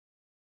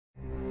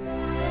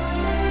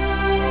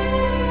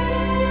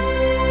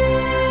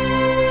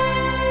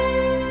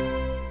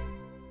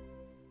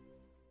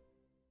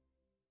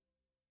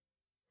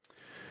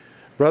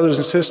Brothers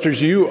and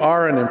sisters, you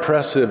are an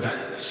impressive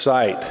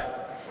sight,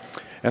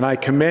 and I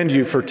commend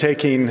you for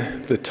taking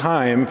the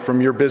time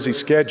from your busy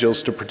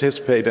schedules to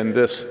participate in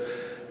this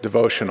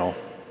devotional.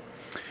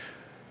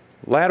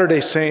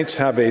 Latter-day Saints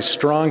have a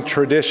strong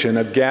tradition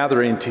of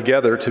gathering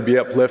together to be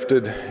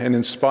uplifted and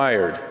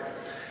inspired.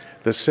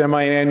 The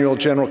semiannual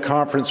General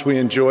Conference we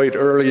enjoyed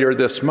earlier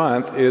this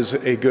month is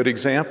a good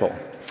example.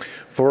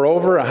 For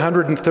over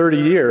 130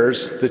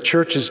 years, the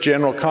church's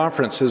general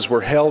conferences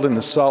were held in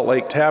the Salt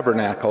Lake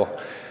Tabernacle,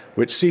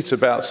 which seats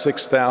about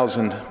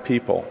 6,000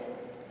 people.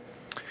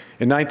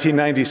 In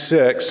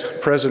 1996,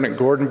 President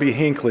Gordon B.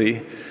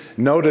 Hinckley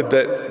noted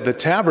that the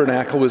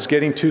tabernacle was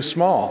getting too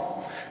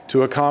small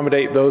to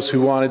accommodate those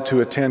who wanted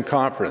to attend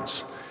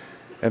conference.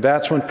 And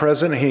that's when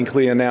President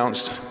Hinckley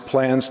announced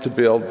plans to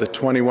build the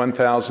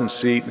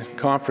 21,000-seat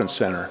Conference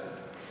Center.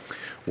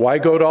 Why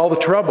go to all the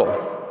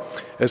trouble?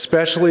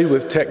 Especially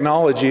with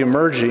technology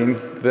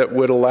emerging that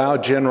would allow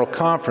General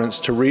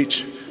Conference to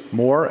reach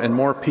more and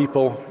more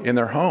people in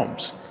their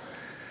homes.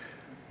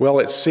 Well,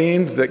 it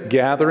seemed that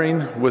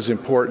gathering was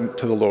important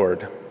to the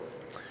Lord.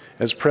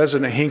 As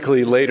President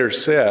Hinckley later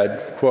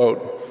said,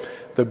 quote,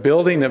 "The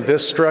building of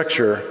this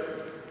structure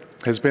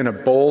has been a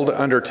bold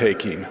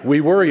undertaking.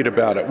 We worried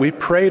about it. We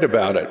prayed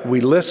about it.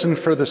 We listened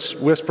for the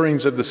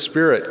whisperings of the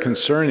Spirit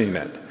concerning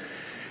it.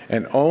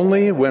 And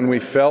only when we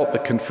felt the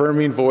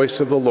confirming voice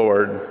of the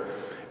Lord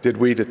did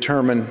we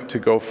determine to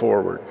go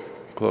forward,"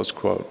 close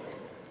quote.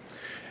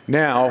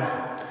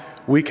 Now,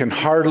 we can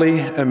hardly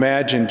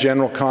imagine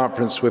General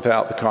Conference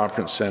without the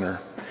Conference Center.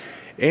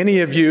 Any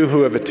of you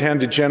who have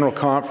attended General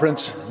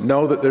Conference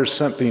know that there's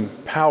something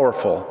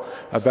powerful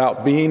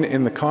about being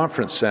in the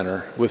Conference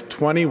Center with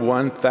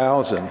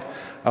 21,000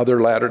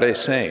 other Latter-day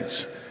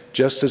Saints,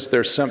 just as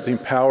there's something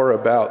powerful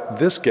about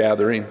this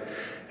gathering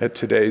at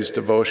today's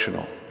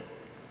devotional.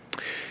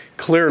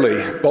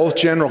 Clearly, both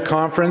General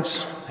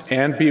Conference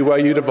and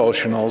BYU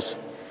devotionals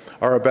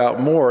are about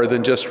more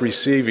than just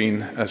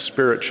receiving a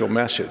spiritual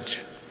message.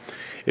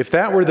 If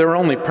that were their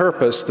only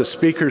purpose, the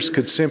speakers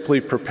could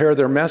simply prepare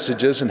their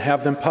messages and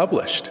have them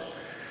published.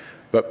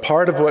 But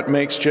part of what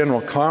makes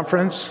General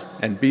Conference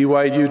and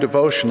BYU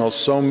devotionals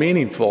so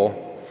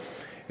meaningful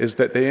is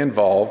that they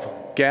involve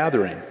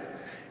gathering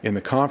in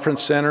the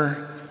Conference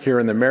Center, here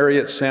in the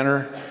Marriott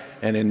Center,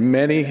 and in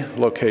many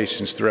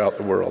locations throughout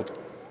the world.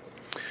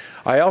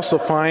 I also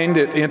find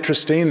it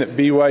interesting that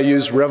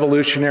BYU's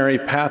revolutionary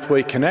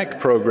Pathway Connect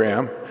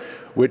program,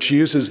 which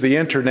uses the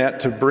internet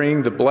to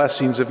bring the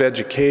blessings of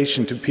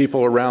education to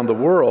people around the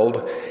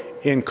world,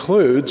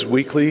 includes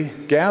weekly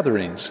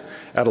gatherings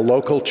at a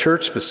local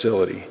church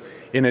facility,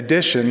 in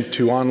addition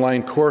to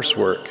online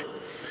coursework.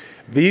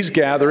 These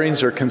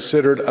gatherings are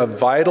considered a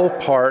vital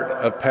part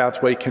of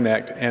Pathway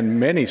Connect, and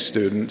many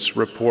students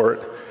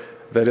report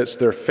that it's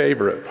their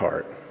favorite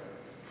part.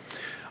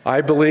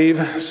 I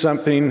believe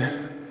something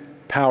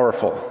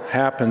powerful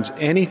happens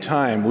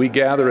anytime we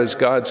gather as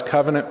God's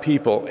covenant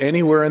people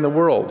anywhere in the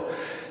world,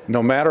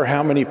 no matter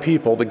how many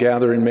people the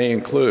gathering may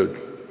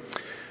include.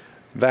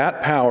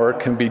 That power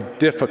can be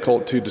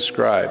difficult to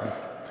describe,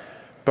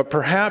 but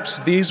perhaps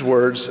these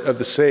words of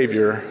the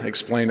Savior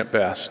explain it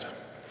best.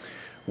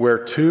 "Where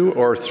 2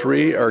 or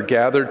 3 are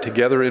gathered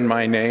together in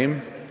my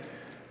name,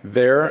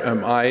 there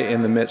am I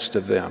in the midst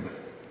of them."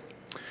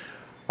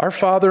 Our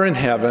Father in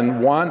heaven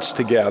wants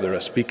to gather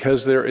us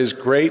because there is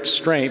great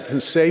strength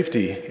and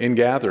safety in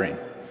gathering.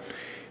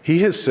 He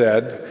has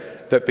said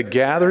that the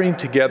gathering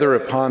together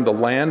upon the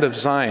land of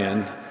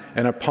Zion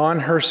and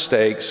upon her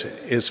stakes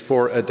is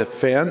for a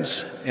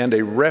defense and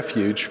a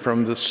refuge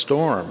from the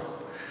storm.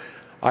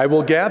 "I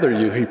will gather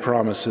you," he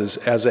promises,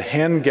 "as a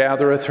hen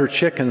gathereth her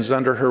chickens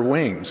under her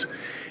wings,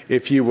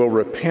 if you will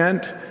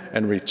repent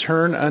and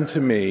return unto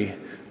me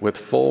with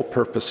full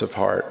purpose of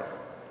heart."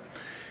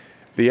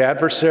 The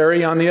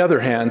adversary, on the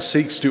other hand,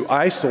 seeks to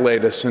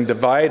isolate us and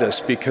divide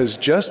us because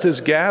just as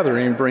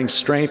gathering brings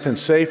strength and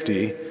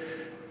safety,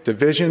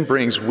 division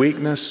brings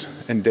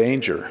weakness and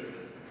danger.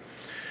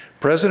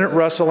 President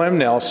Russell M.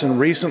 Nelson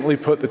recently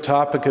put the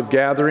topic of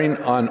gathering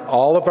on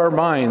all of our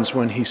minds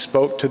when he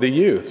spoke to the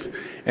youth,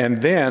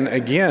 and then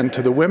again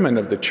to the women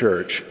of the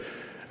church,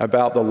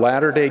 about the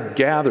latter-day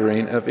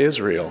gathering of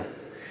Israel.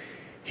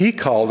 He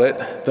called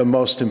it the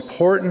most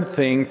important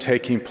thing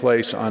taking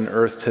place on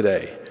earth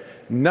today.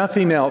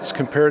 Nothing else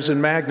compares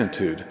in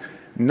magnitude.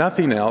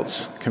 Nothing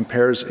else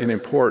compares in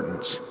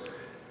importance.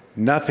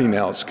 Nothing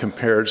else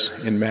compares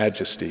in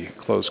majesty,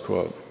 close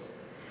quote.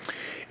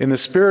 In the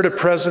spirit of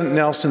President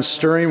Nelson's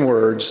stirring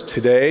words,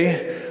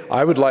 today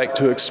I would like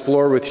to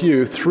explore with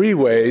you 3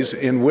 ways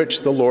in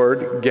which the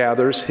Lord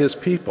gathers his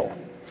people.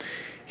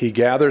 He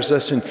gathers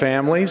us in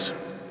families,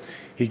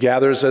 he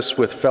gathers us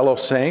with fellow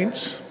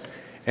saints,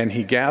 and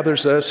he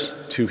gathers us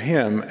to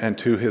him and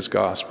to his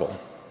gospel.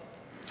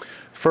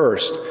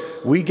 First,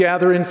 we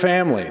gather in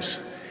families.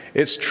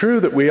 It's true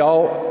that we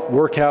all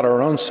work out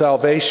our own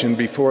salvation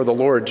before the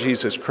Lord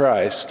Jesus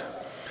Christ.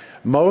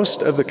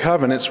 Most of the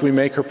covenants we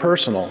make are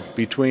personal,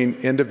 between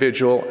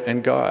individual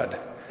and God.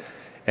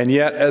 And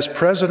yet, as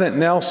President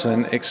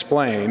Nelson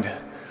explained,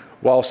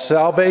 While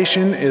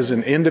salvation is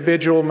an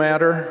individual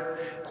matter,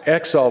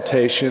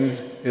 exaltation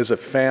is a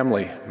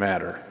family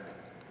matter.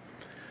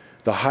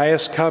 The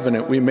highest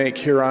covenant we make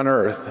here on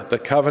earth, the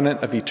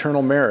covenant of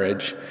eternal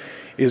marriage,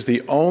 is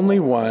the only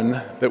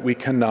one that we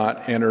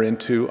cannot enter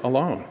into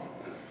alone.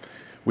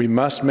 We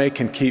must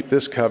make and keep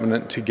this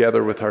covenant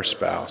together with our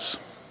spouse.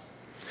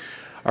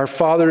 Our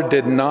Father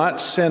did not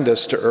send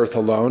us to earth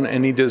alone,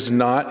 and He does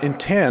not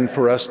intend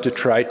for us to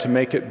try to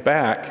make it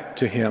back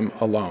to Him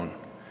alone.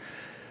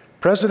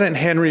 President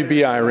Henry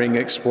B. Eyring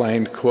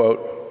explained,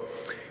 quote,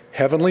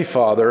 "Heavenly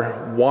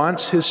Father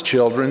wants His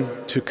children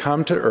to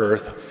come to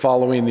earth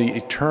following the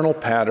eternal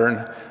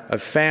pattern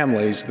of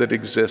families that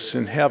exists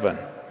in heaven.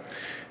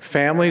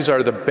 Families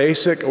are the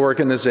basic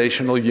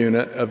organizational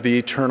unit of the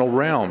eternal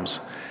realms,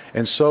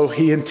 and so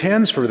He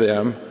intends for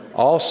them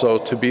also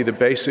to be the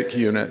basic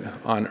unit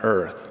on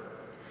earth.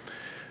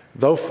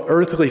 Though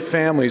earthly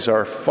families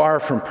are far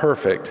from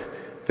perfect,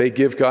 they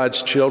give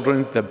God's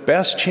children the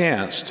best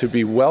chance to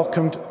be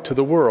welcomed to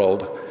the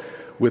world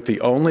with the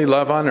only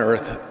love on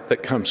earth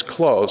that comes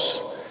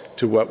close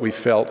to what we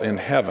felt in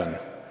heaven,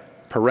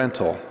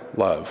 parental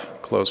love,"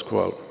 close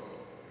quote.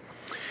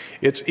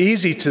 It's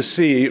easy to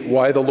see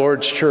why the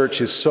Lord's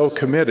church is so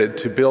committed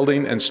to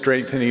building and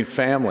strengthening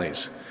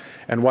families,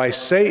 and why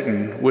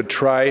Satan would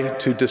try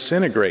to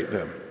disintegrate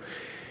them.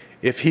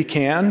 If he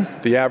can,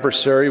 the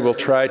adversary will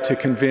try to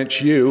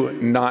convince you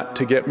not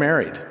to get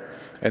married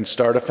and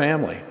start a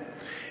family.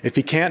 If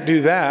he can't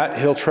do that,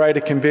 he'll try to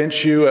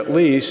convince you at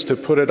least to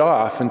put it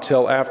off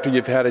until after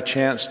you've had a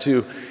chance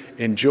to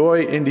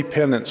enjoy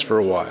independence for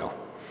a while.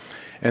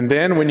 And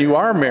then when you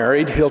are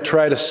married, he'll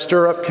try to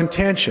stir up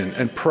contention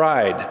and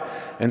pride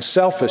and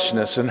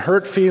selfishness and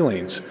hurt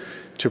feelings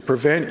to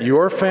prevent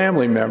your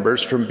family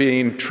members from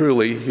being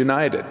truly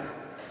united.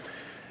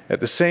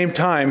 At the same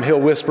time, he'll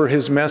whisper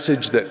his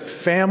message that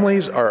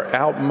families are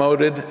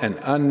outmoded and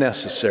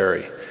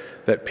unnecessary,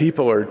 that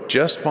people are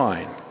just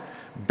fine,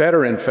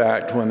 better in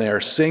fact when they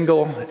are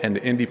single and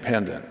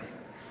independent.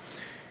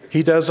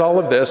 He does all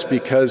of this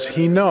because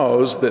he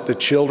knows that the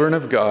children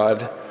of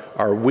God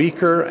are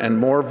weaker and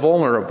more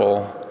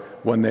vulnerable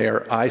when they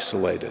are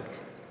isolated.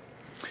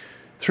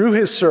 Through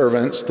his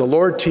servants, the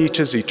Lord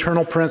teaches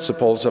eternal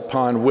principles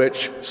upon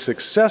which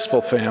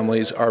successful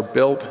families are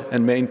built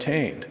and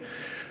maintained.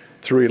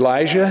 Through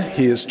Elijah,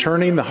 he is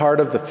turning the heart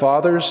of the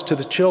fathers to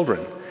the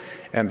children,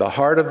 and the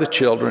heart of the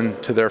children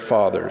to their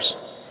fathers.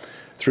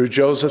 Through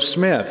Joseph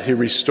Smith, he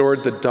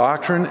restored the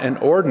doctrine and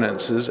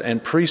ordinances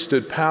and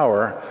priesthood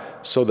power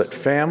so that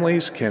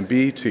families can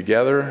be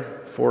together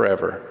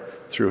forever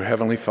through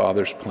Heavenly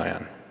Father's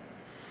plan.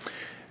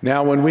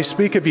 Now, when we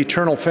speak of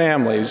eternal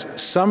families,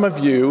 some of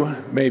you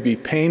may be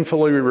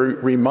painfully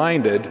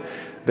reminded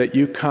that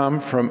you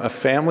come from a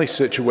family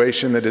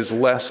situation that is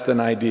less than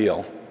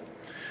ideal.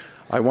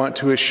 I want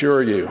to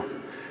assure you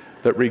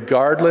that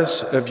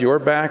regardless of your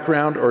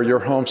background or your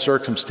home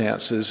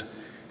circumstances,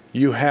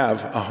 you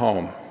have a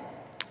home,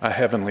 a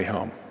heavenly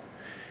home,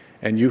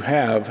 and you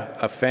have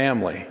a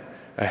family,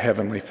 a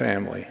heavenly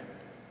family.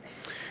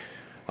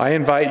 I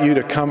invite you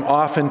to come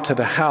often to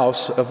the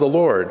house of the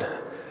Lord.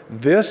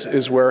 This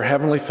is where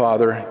Heavenly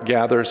Father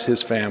gathers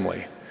His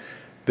family.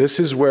 This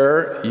is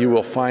where you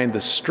will find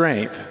the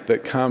strength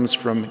that comes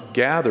from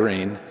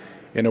gathering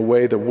in a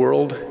way the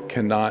world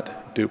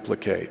cannot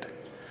duplicate.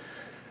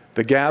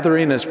 The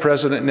gathering, as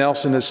President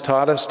Nelson has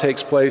taught us,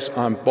 takes place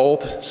on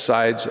both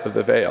sides of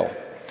the veil.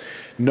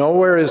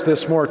 Nowhere is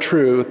this more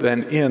true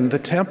than in the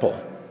temple.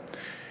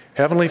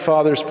 Heavenly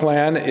Father's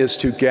plan is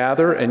to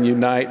gather and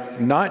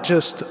unite not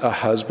just a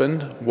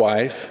husband,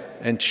 wife,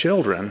 and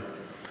children,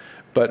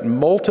 but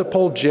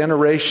multiple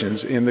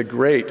generations in the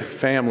great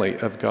family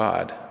of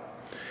God.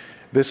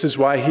 This is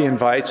why He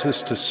invites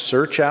us to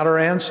search out our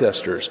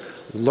ancestors,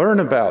 learn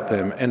about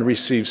them, and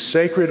receive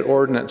sacred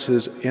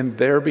ordinances in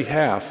their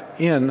behalf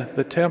in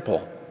the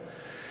temple.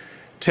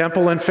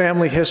 Temple and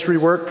family history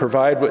work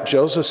provide what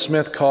Joseph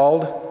Smith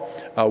called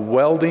a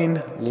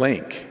welding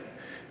link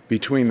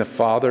between the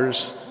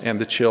fathers and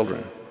the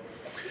children.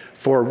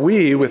 For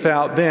we,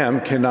 without them,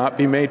 cannot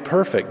be made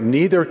perfect.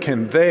 Neither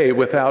can they,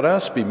 without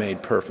us, be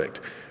made perfect.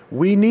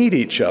 We need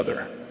each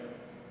other.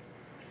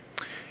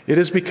 It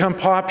has become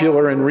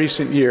popular in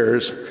recent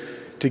years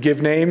to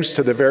give names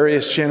to the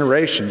various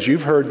generations.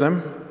 You've heard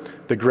them: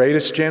 the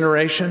greatest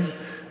generation,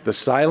 the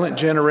silent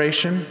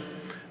generation,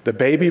 the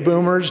baby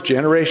boomers,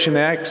 Generation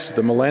X,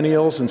 the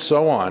millennials, and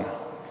so on.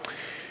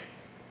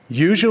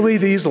 Usually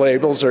these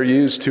labels are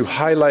used to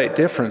highlight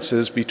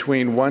differences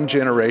between one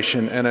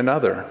generation and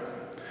another.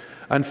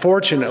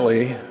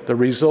 Unfortunately, the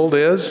result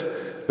is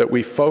that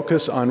we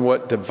focus on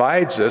what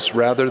divides us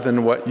rather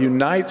than what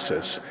unites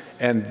us,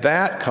 and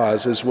that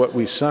causes what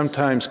we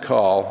sometimes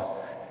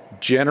call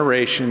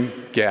generation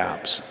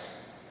gaps.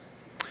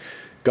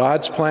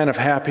 God's plan of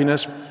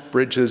happiness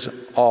bridges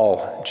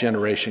all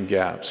generation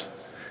gaps.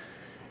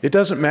 It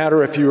doesn't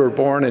matter if you were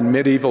born in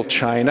medieval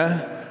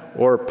China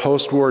or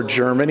post-war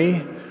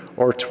Germany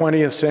or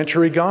 20th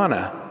century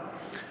Ghana.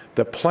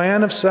 The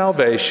plan of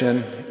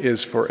salvation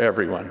is for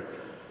everyone.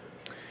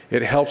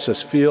 It helps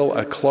us feel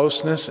a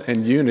closeness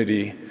and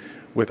unity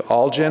with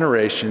all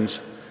generations,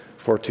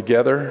 for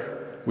together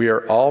we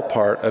are all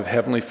part of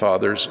Heavenly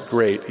Father's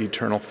great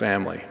eternal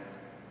family.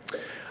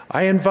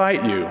 I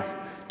invite you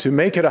to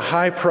make it a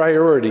high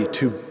priority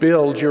to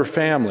build your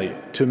family,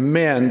 to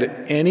mend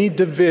any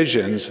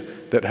divisions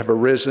that have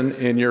arisen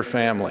in your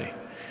family,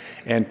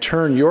 and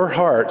turn your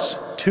hearts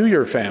to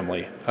your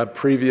family of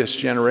previous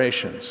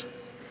generations.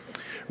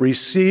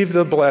 Receive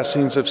the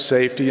blessings of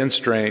safety and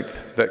strength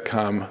that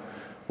come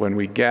when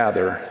we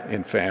gather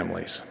in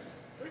families.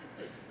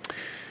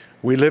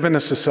 We live in a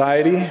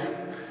society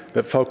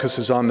that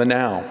focuses on the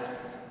now.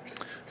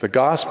 The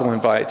gospel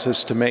invites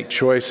us to make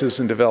choices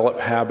and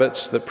develop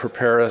habits that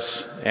prepare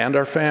us and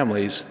our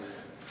families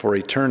for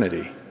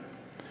eternity.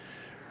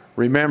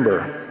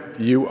 Remember,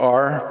 you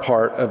are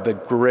part of the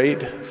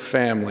great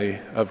family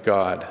of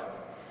God.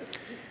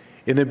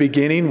 In the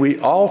beginning, we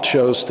all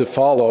chose to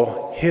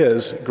follow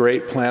His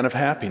great plan of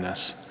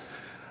happiness.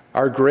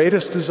 Our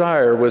greatest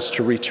desire was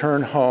to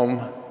return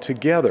home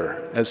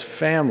together as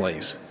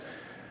families.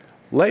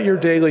 Let your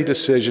daily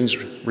decisions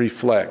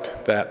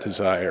reflect that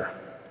desire.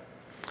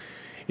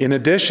 In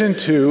addition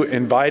to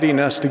inviting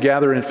us to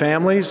gather in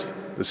families,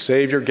 the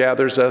Savior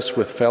gathers us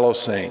with fellow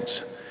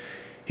saints.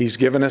 He's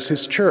given us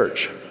His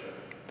church,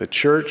 the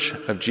Church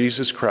of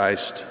Jesus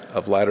Christ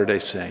of Latter-day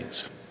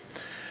Saints.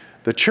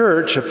 The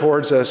church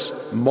affords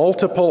us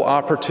multiple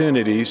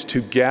opportunities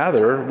to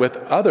gather with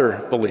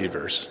other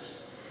believers.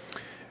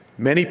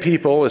 Many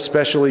people,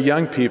 especially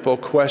young people,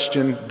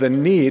 question the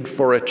need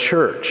for a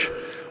church,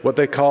 what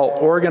they call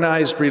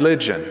organized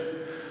religion.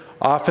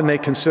 Often they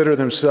consider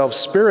themselves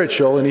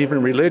spiritual and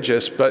even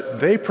religious,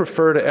 but they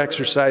prefer to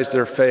exercise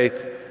their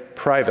faith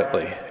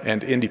privately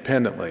and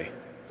independently.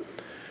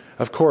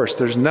 Of course,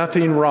 there's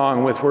nothing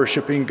wrong with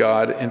worshiping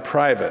God in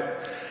private,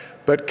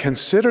 but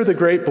consider the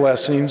great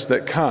blessings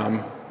that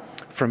come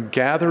from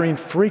gathering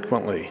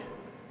frequently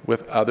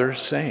with other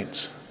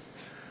saints.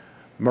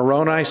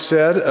 Moroni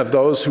said of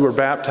those who were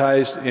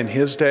baptized in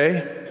his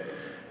day,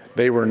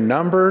 they were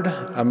numbered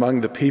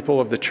among the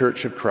people of the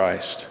Church of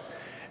Christ,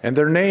 and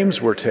their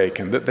names were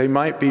taken that they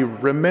might be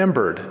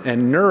remembered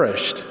and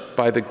nourished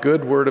by the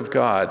good word of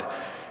God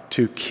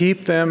to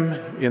keep them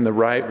in the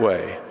right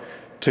way,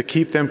 to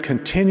keep them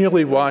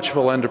continually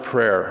watchful unto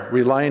prayer,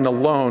 relying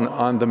alone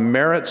on the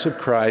merits of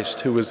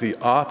Christ, who was the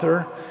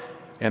author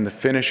and the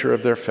finisher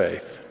of their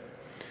faith.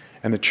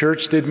 And the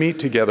church did meet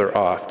together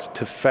oft,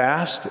 to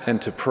fast and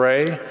to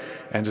pray,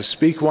 and to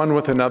speak one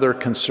with another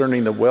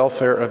concerning the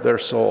welfare of their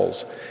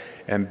souls.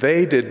 And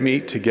they did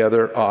meet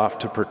together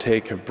oft to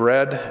partake of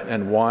bread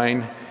and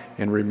wine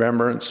in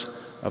remembrance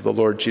of the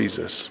Lord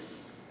Jesus.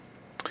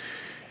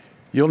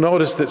 You'll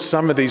notice that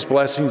some of these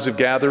blessings of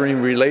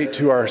gathering relate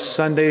to our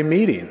Sunday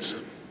meetings.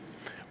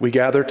 We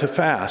gather to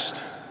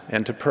fast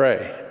and to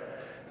pray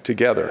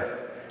together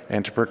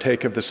and to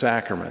partake of the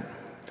sacrament.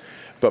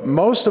 But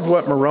most of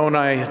what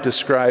Moroni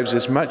describes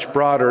is much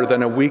broader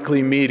than a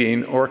weekly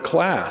meeting or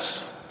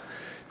class.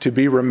 To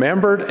be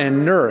remembered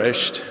and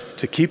nourished,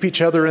 to keep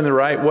each other in the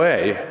right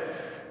way,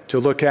 to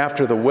look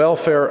after the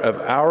welfare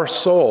of our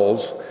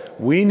souls,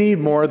 we need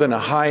more than a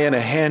hi and a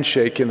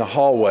handshake in the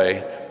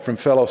hallway from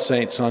fellow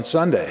saints on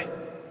Sunday.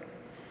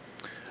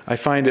 I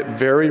find it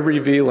very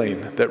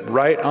revealing that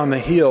right on the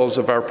heels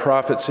of our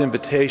prophet's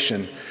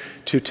invitation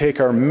to take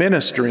our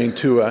ministering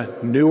to a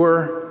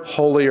newer,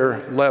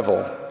 holier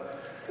level,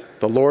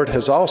 the Lord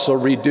has also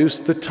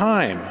reduced the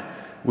time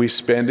we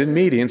spend in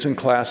meetings and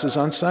classes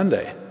on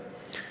Sunday.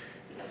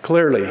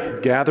 Clearly,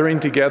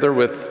 gathering together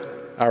with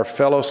our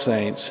fellow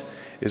saints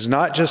is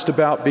not just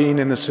about being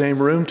in the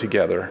same room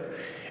together.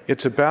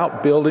 It's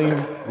about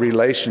building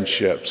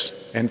relationships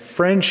and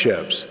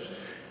friendships,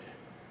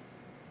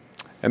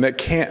 and that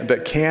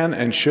can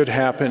and should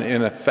happen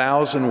in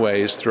 1,000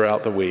 ways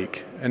throughout the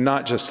week, and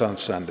not just on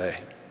Sunday.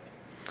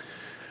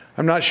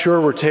 I'm not sure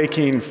we're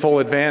taking full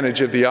advantage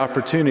of the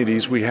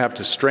opportunities we have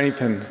to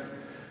strengthen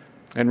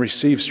and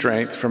receive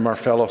strength from our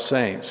fellow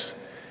saints.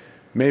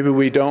 Maybe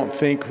we don't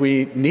think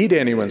we need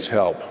anyone's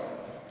help.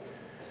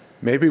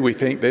 Maybe we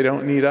think they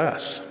don't need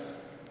us.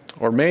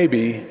 Or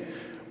maybe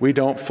we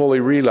don't fully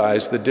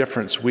realize the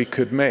difference we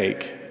could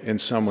make in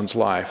someone's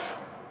life.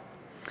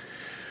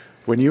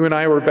 When you and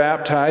I were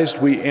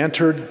baptized, we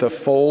entered the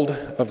fold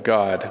of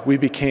God. We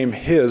became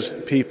His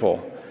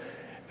people.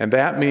 And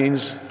that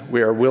means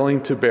we are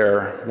willing to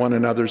bear one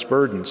another's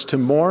burdens, to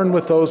mourn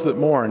with those that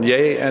mourn,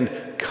 yea, and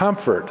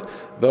comfort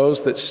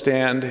those that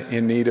stand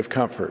in need of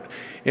comfort.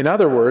 In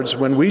other words,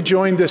 when we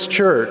joined this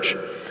church,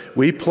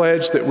 we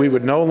pledged that we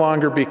would no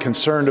longer be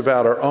concerned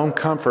about our own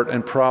comfort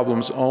and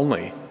problems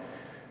only.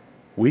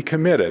 We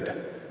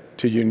committed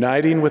to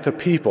uniting with a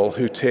people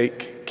who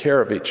take care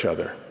of each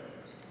other.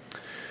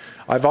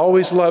 I've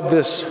always loved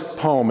this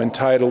poem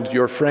entitled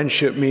 "Your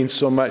Friendship Means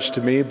So Much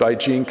to Me" by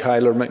Jean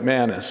Kyler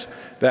McManus,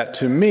 that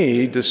to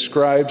me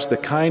describes the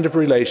kind of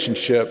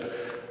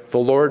relationship the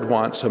Lord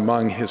wants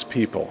among His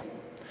people.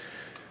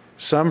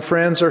 Some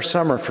friends are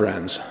summer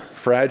friends,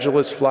 fragile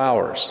as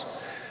flowers.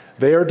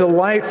 They are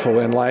delightful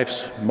in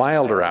life's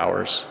milder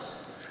hours.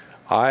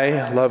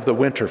 I love the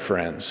winter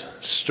friends,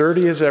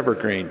 sturdy as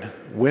evergreen,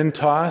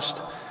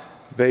 wind-tossed,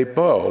 they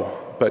bow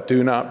but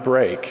do not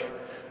break,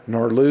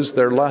 nor lose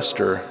their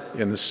luster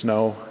in the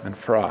snow and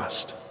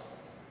frost.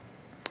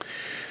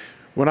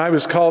 When I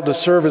was called to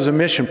serve as a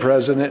mission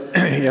president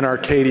in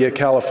Arcadia,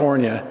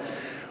 California,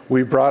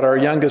 we brought our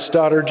youngest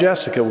daughter,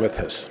 Jessica, with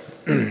us.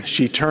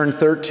 She turned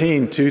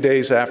 13 2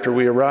 days after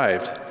we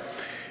arrived.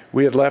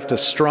 We had left a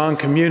strong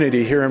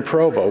community here in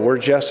Provo, where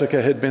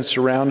Jessica had been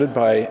surrounded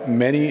by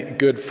many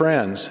good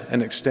friends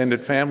and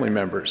extended family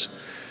members.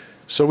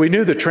 So we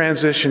knew the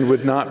transition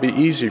would not be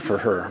easy for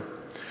her.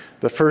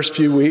 The first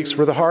few weeks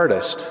were the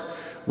hardest.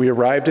 We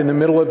arrived in the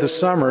middle of the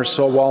summer,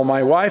 so while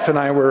my wife and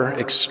I were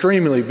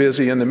extremely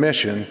busy in the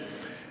mission,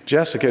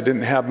 Jessica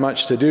didn't have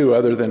much to do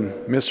other than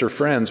miss her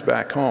friends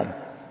back home.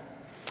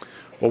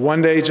 Well,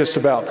 one day, just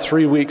about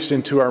 3 weeks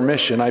into our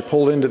mission, I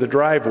pulled into the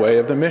driveway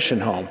of the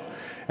mission home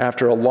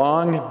after a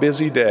long,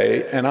 busy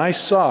day, and I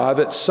saw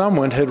that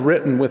someone had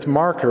written with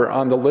marker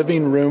on the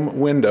living room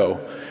window,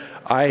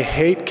 "I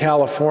hate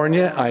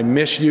California, I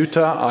miss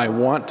Utah, I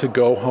want to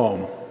go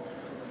home."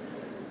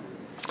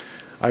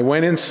 I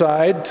went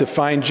inside to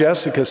find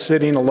Jessica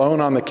sitting alone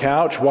on the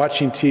couch,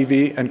 watching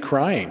TV and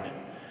crying.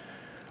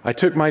 I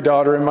took my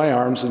daughter in my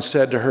arms and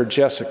said to her,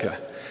 "Jessica,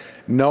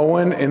 no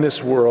one in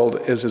this world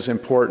is as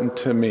important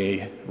to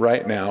me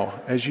right now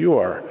as you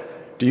are.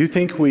 Do you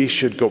think we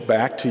should go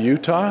back to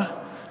Utah?"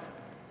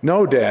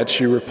 "No, Dad,"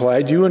 she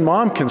replied, "you and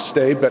Mom can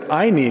stay, but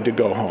I need to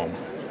go home."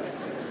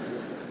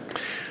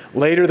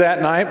 Later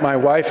that night, my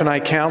wife and I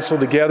counseled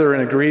together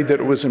and agreed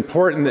that it was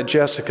important that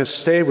Jessica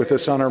stay with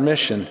us on our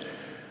mission.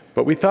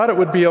 But we thought it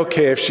would be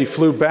okay if she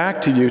flew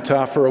back to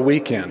Utah for a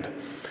weekend.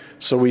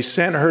 So we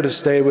sent her to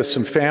stay with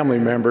some family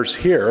members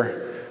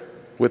here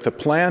with the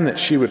plan that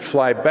she would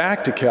fly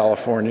back to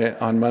California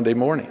on Monday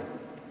morning.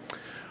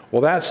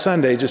 Well, that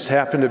Sunday just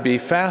happened to be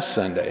Fast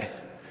Sunday.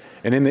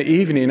 And in the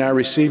evening, I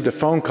received a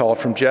phone call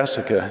from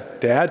Jessica.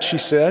 "Dad," she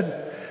said,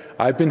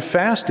 "I've been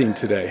fasting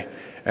today,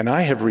 and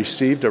I have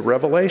received a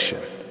revelation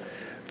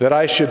that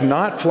I should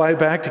not fly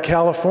back to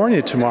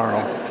California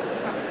tomorrow.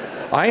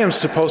 I am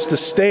supposed to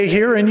stay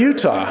here in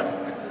Utah."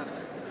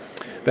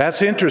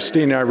 "That's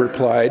interesting," I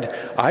replied.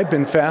 "I've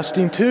been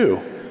fasting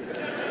too.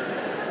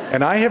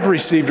 And I have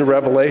received a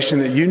revelation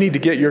that you need to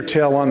get your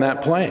tail on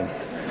that plane."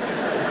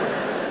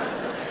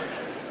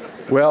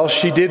 Well,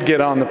 she did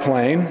get on the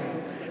plane,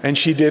 and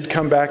she did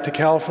come back to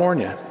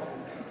California.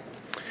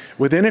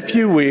 Within a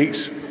few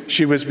weeks,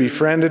 she was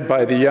befriended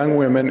by the young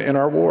women in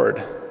our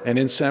ward and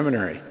in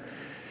seminary.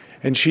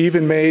 And she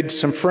even made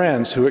some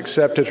friends who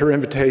accepted her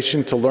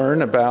invitation to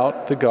learn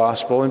about the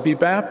gospel and be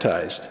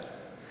baptized.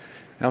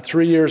 Now,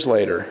 3 years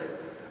later,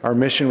 our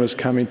mission was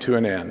coming to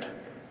an end.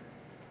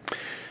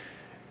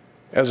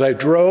 As I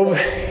drove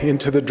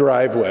into the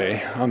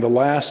driveway on the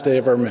last day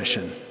of our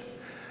mission,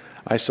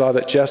 I saw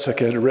that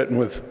Jessica had written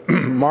with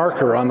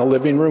marker on the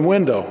living room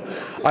window,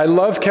 "I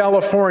love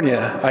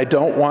California, I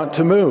don't want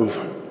to move."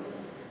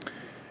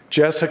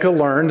 Jessica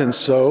learned, and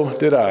so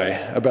did I,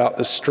 about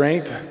the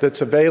strength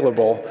that's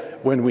available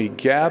when we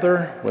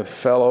gather with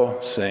fellow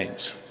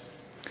saints.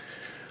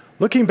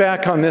 Looking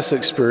back on this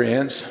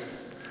experience,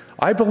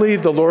 I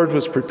believe the Lord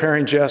was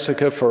preparing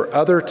Jessica for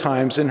other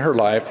times in her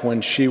life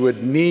when she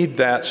would need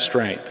that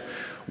strength.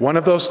 One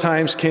of those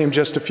times came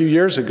just a few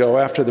years ago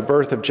after the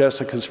birth of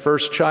Jessica's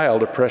first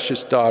child, a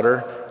precious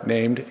daughter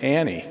named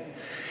Annie.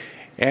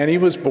 Annie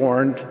was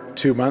born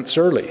 2 months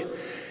early,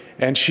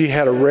 and she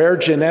had a rare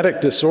genetic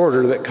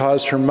disorder that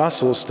caused her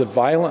muscles to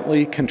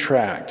violently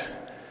contract.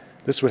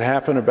 This would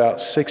happen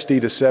about 60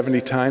 to 70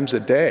 times a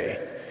day,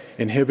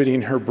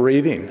 inhibiting her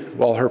breathing,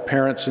 while her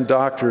parents and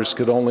doctors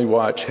could only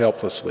watch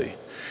helplessly.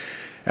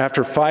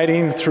 After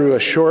fighting through a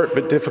short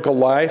but difficult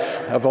life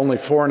of only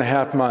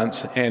 4.5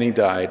 months, Annie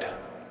died.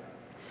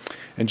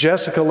 And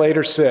Jessica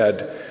later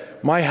said,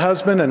 "My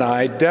husband and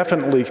I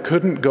definitely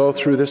couldn't go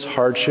through this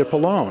hardship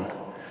alone.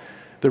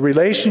 The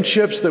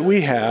relationships that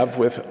we have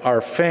with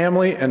our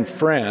family and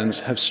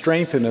friends have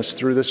strengthened us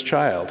through this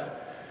child."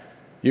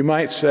 You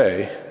might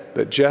say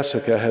that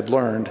Jessica had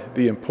learned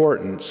the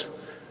importance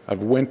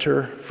of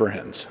winter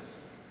friends.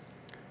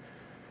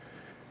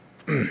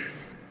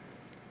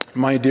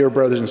 My dear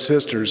brothers and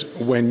sisters,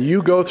 when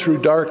you go through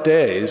dark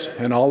days,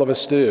 and all of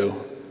us do,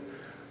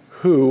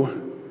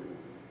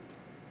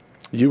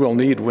 you will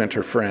need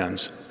winter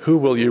friends. Who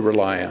will you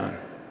rely on?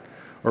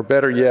 Or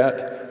better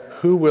yet,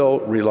 who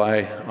will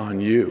rely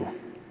on you?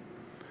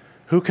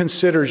 Who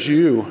considers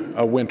you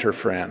a winter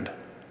friend?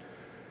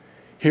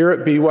 Here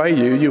at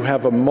BYU, you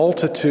have a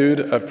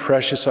multitude of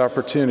precious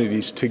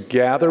opportunities to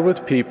gather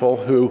with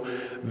people who,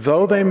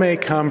 though they may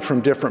come from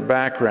different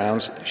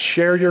backgrounds,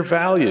 share your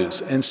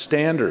values and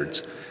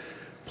standards.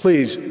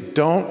 Please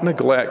don't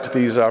neglect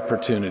these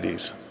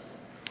opportunities.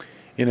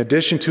 In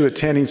addition to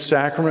attending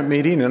sacrament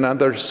meeting and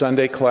other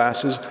Sunday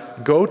classes,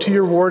 go to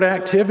your ward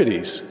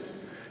activities.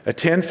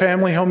 Attend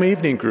family home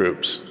evening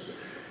groups.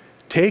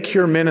 Take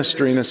your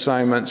ministering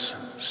assignments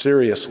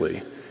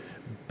seriously.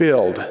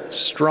 Build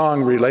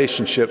strong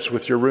relationships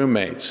with your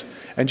roommates,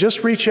 and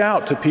just reach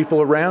out to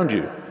people around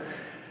you.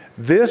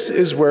 This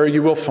is where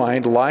you will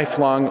find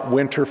lifelong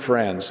winter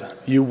friends.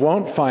 You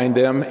won't find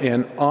them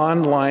in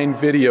online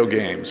video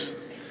games,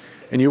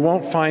 and you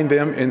won't find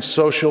them in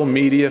social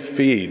media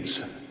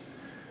feeds.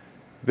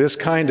 This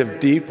kind of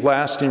deep,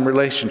 lasting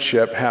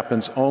relationship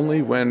happens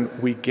only when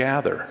we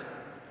gather.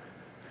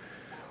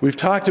 We've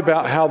talked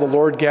about how the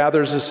Lord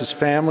gathers us as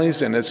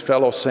families and as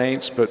fellow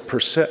saints, but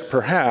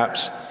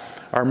perhaps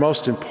our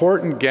most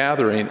important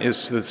gathering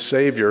is to the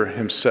Savior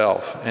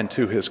himself and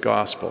to his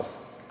gospel.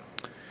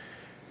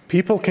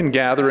 People can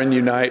gather and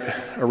unite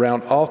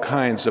around all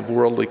kinds of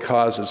worldly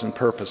causes and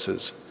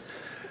purposes.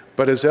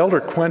 But as Elder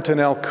Quentin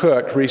L.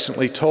 Cook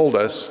recently told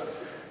us,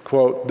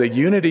 quote, "The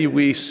unity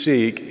we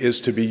seek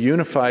is to be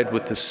unified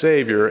with the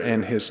Savior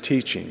and his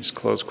teachings,"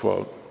 close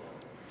quote.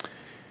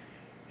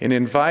 In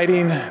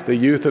inviting the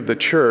youth of the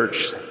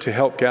church to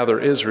help gather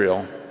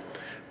Israel,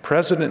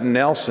 President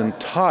Nelson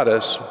taught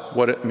us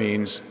what it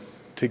means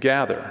to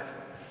gather.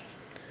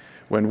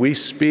 When we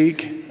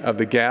speak of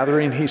the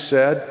gathering, he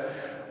said,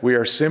 we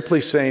are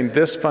simply saying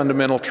this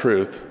fundamental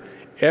truth: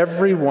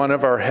 every one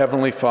of our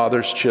Heavenly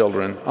Father's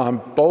children on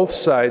both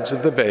sides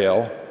of the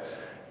veil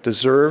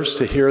deserves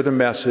to hear the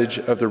message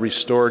of the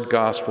restored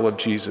gospel of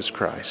Jesus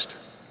Christ.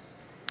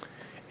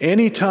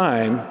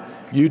 Anytime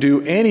you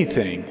do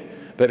anything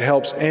that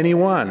helps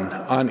anyone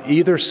on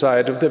either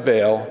side of the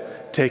veil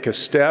take a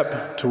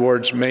step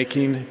towards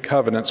making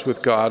covenants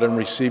with God and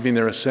receiving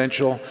their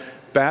essential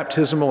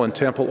baptismal and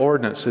temple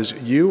ordinances,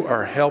 you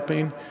are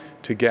helping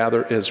to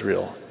gather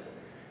Israel.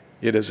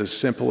 It is as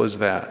simple as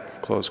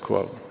that, close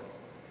quote.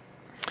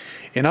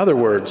 In other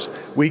words,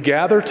 we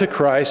gather to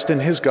Christ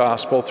and his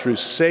gospel through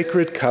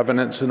sacred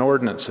covenants and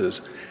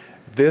ordinances.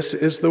 This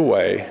is the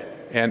way,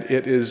 and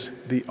it is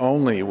the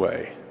only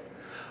way.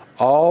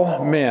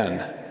 All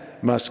men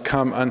must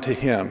come unto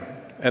him,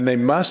 and they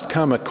must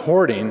come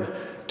according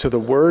to the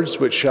words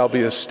which shall be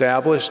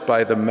established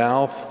by the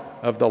mouth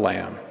of the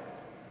Lamb.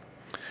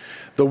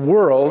 The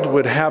world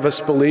would have us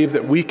believe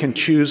that we can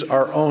choose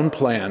our own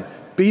plan.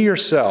 Be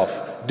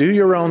yourself. Do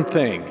your own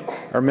thing,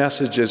 are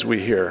messages we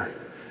hear.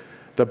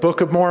 The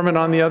Book of Mormon,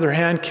 on the other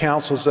hand,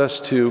 counsels us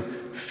to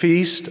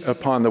feast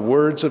upon the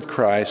words of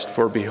Christ,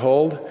 for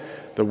behold,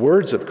 the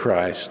words of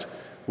Christ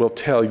will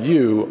tell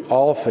you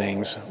all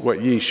things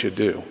what ye should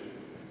do.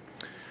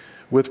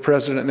 With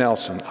President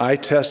Nelson, I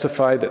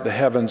testify that the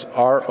heavens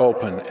are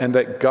open and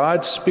that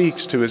God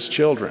speaks to his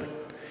children.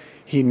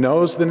 He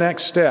knows the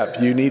next step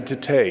you need to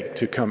take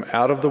to come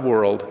out of the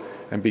world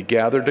and be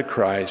gathered to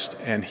Christ,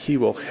 and he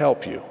will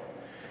help you.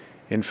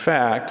 In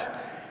fact,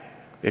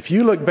 if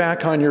you look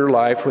back on your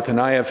life with an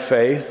eye of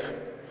faith,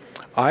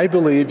 I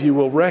believe you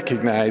will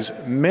recognize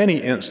many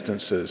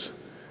instances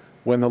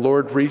when the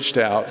Lord reached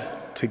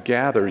out to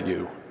gather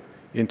you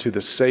into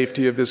the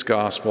safety of his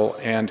gospel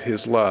and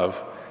his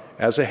love,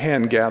 as a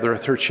hen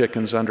gathereth her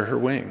chickens under her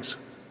wings.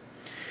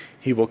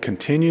 He will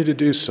continue to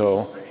do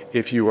so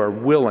if you are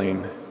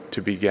willing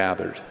to be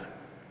gathered.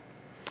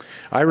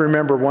 I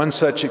remember one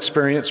such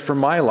experience from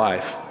my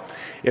life.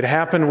 It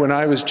happened when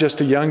I was just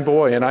a young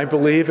boy, and I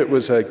believe it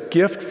was a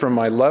gift from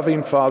my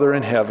loving Father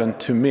in heaven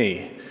to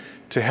me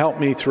to help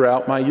me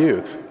throughout my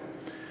youth.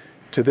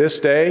 To this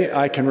day,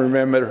 I can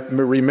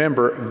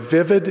remember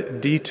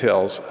vivid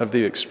details of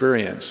the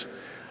experience.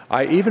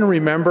 I even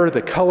remember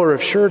the color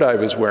of shirt I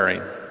was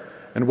wearing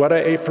and what I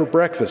ate for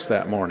breakfast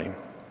that morning.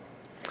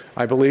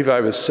 I believe I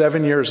was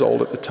 7 years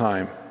old at the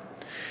time.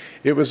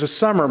 It was a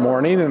summer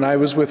morning, and I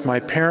was with my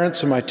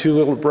parents and my two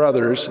little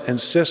brothers and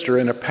sister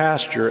in a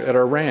pasture at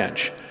our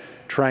ranch,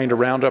 trying to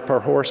round up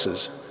our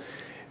horses.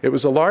 It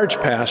was a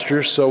large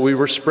pasture, so we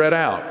were spread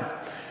out.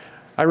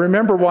 I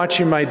remember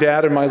watching my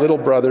dad and my little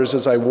brothers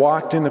as I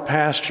walked in the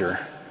pasture.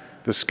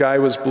 The sky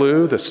was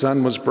blue, the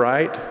sun was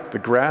bright, the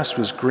grass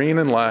was green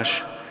and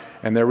lush,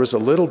 and there was a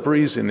little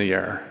breeze in the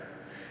air.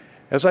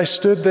 As I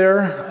stood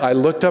there, I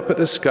looked up at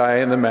the sky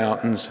and the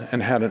mountains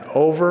and had an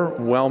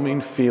overwhelming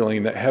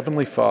feeling that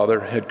Heavenly Father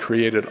had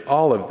created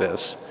all of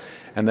this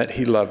and that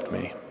he loved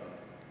me.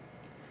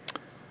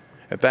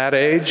 At that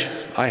age,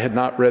 I had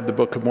not read the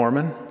Book of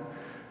Mormon.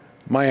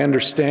 My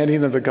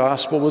understanding of the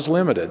gospel was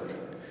limited,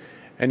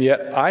 and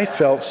yet I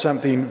felt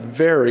something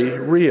very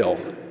real,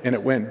 and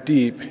it went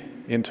deep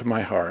into my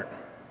heart.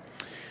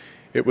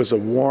 It was a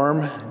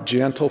warm,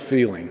 gentle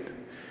feeling,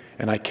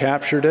 and I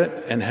captured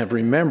it and have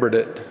remembered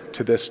it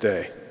to this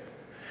day.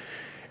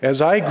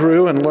 As I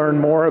grew and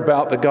learned more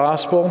about the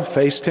gospel,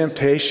 faced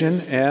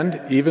temptation,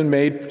 and even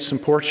made some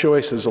poor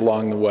choices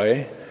along the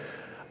way,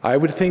 I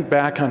would think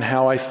back on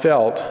how I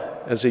felt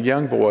as a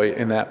young boy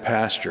in that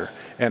pasture,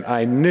 and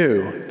I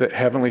knew that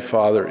Heavenly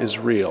Father is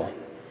real.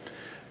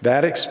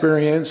 That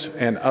experience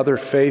and other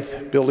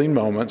faith-building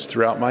moments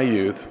throughout my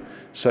youth,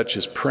 such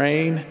as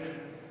praying,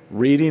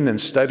 reading and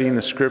studying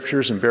the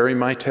scriptures and bearing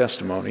my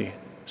testimony,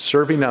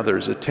 serving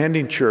others,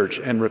 attending church,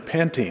 and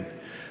repenting,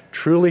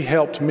 truly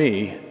helped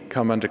me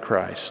come unto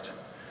Christ.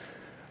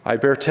 I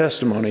bear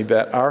testimony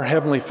that our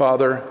Heavenly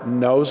Father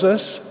knows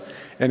us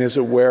and is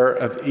aware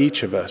of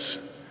each of us,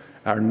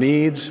 our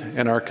needs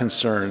and our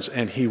concerns,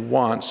 and he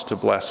wants to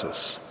bless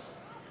us.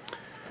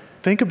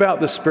 Think about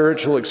the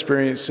spiritual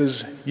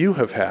experiences you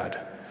have had.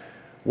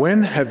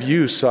 When have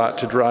you sought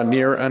to draw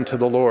near unto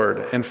the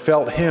Lord and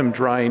felt Him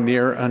drawing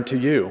near unto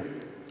you?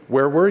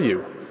 Where were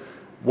you?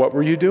 What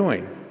were you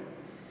doing?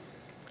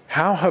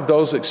 How have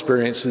those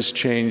experiences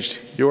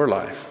changed your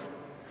life?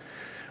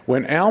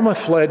 When Alma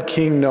fled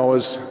King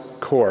Noah's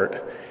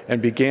court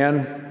and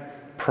began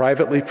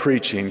privately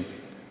preaching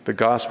the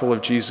gospel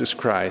of Jesus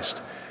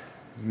Christ,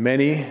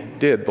 many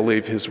did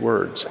believe his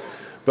words.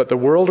 But the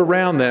world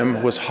around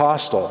them was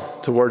hostile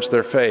towards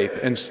their faith,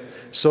 and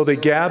so they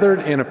gathered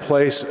in a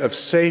place of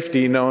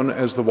safety known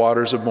as the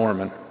Waters of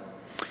Mormon.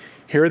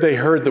 Here they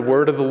heard the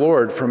word of the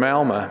Lord from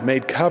Alma,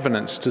 made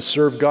covenants to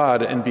serve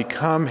God and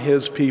become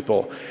His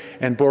people,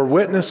 and bore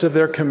witness of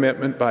their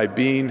commitment by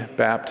being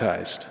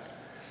baptized.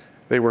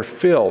 They were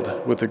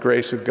filled with the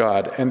grace of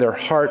God, and their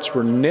hearts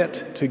were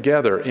knit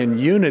together in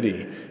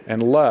unity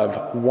and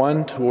love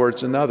one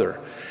towards another.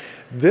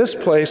 This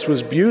place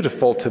was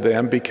beautiful to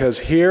them because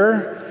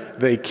here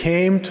they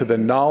came to the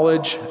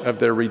knowledge of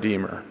their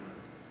Redeemer.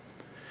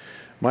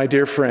 My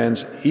dear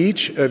friends,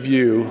 each of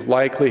you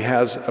likely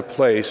has a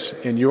place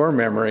in your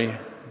memory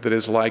that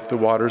is like the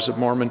Waters of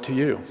Mormon to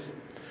you.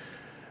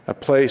 A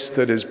place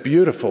that is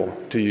beautiful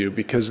to you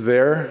because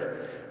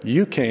there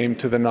you came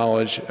to the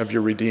knowledge of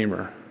your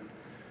Redeemer.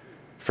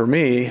 For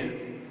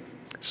me,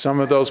 some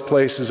of those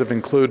places have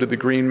included the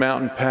Green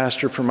Mountain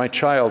pasture from my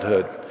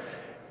childhood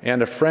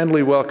and a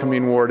friendly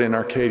welcoming ward in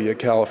Arcadia,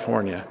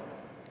 California.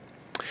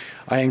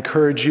 I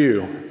encourage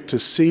you to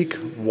seek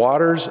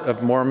Waters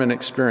of Mormon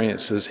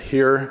experiences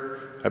here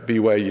at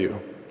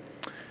BYU.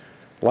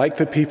 Like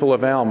the people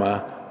of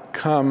Alma,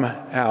 come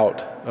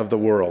out of the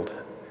world.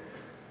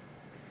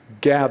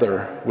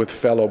 Gather with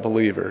fellow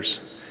believers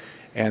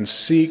and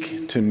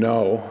seek to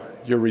know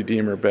your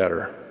Redeemer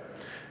better.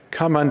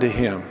 Come unto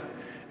Him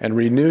and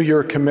renew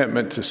your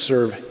commitment to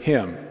serve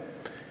Him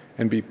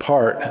and be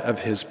part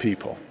of His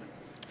people.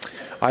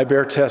 I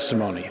bear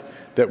testimony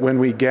that when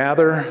we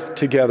gather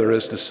together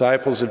as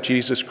disciples of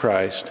Jesus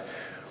Christ,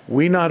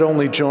 we not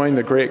only join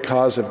the great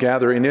cause of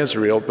gathering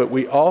Israel, but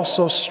we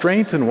also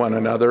strengthen one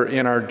another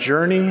in our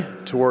journey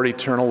toward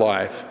eternal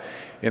life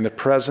in the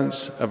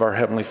presence of our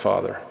Heavenly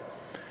Father.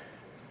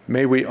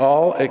 May we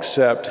all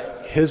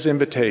accept His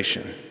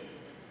invitation.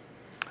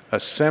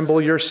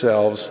 Assemble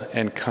yourselves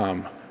and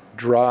come,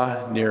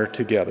 draw near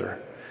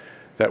together,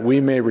 that we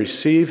may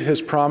receive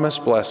His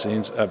promised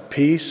blessings of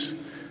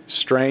peace,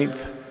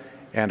 strength,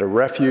 and a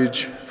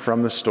refuge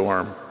from the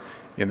storm.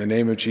 In the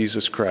name of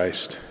Jesus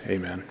Christ,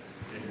 amen.